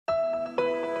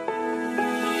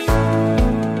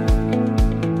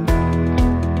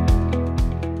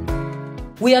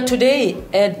We are today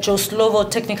at Slovo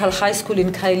Technical High School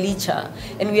in Khayelitsha,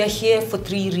 and we are here for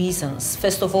 3 reasons.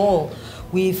 First of all,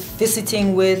 we're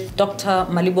visiting with Dr.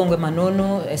 Malibongwe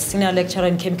Manono, a senior lecturer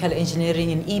in chemical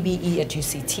engineering in EBE at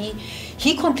UCT.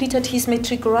 He completed his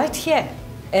matric right here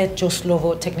at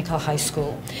Slovo Technical High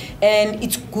School. And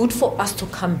it's good for us to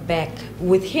come back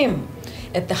with him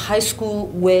at the high school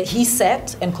where he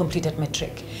sat and completed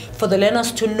matric, for the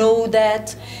learners to know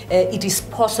that it is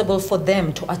possible for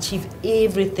them to achieve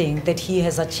everything that he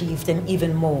has achieved and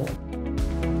even more.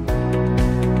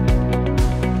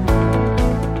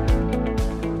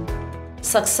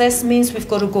 Success means we've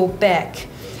got to go back,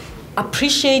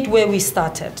 appreciate where we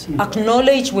started,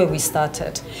 acknowledge where we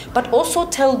started, but also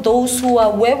tell those who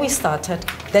are where we started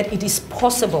that it is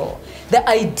possible. The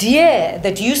idea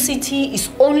that UCT is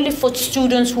only for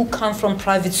students who come from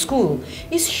private school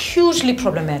is hugely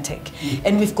problematic,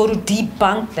 and we've got to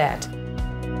debunk that.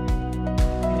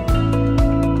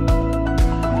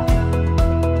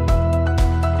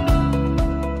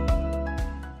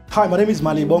 Hi, my name is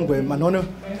Malibongwe Manono.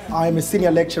 I'm a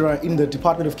senior lecturer in the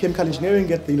Department of Chemical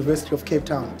Engineering at the University of Cape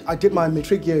Town. I did my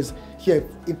matric years here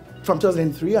from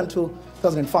 2003 until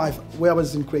 2005, where I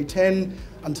was in grade 10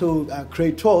 until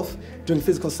grade 12, doing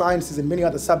physical sciences and many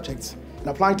other subjects. And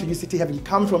applying to UCT, having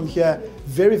come from here,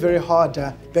 very, very hard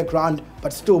background,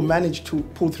 but still managed to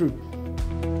pull through.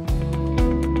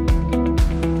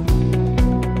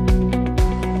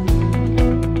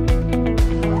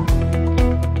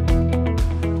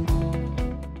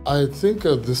 I think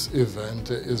this event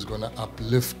is going to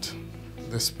uplift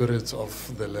the spirits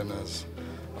of the learners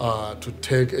to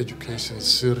take education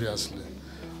seriously,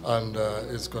 and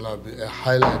it's going to be a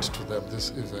highlight to them, this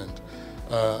event,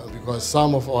 because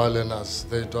some of our learners,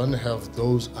 they don't have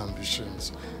those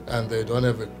ambitions and they don't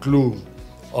have a clue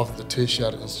of the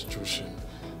tertiary institution.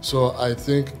 So I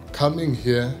think coming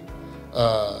here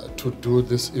to do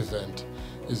this event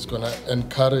is going to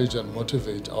encourage and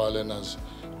motivate our learners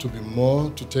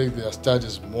to take their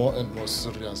studies more and more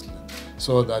seriously,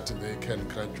 so that they can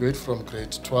graduate from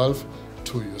grade 12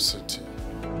 to UCT.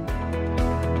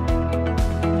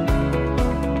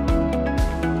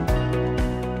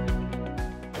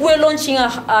 We're launching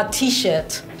a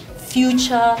t-shirt,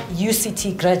 Future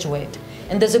UCT Graduate.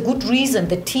 And there's a good reason.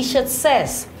 The t-shirt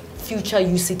says Future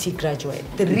UCT Graduate.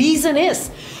 The reason is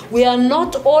we are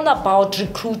not all about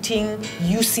recruiting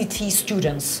UCT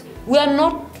students. We are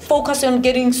not focused on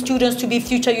getting students to be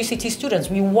future UCT students.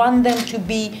 We want them to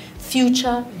be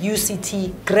future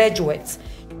UCT graduates.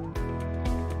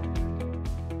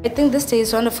 I think this day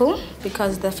is wonderful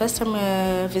because the first time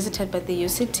we visited by the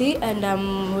UCT,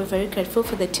 and we're very grateful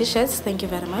for the t-shirts. Thank you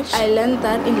very much. I learned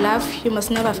that in life you must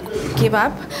never give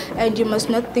up, and you must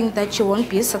not think that you won't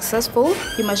be successful.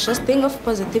 You must just think of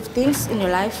positive things in your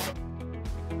life.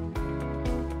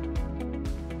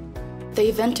 The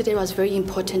event today was very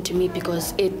important to me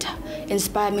because it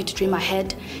inspired me to dream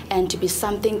ahead and to be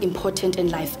something important in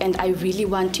life. And I really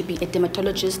want to be a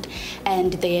dermatologist,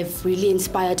 and they have really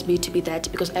inspired me to be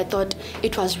that, because I thought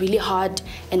it was really hard,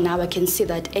 and now I can see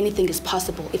that anything is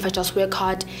possible if I just work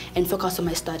hard and focus on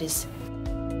my studies.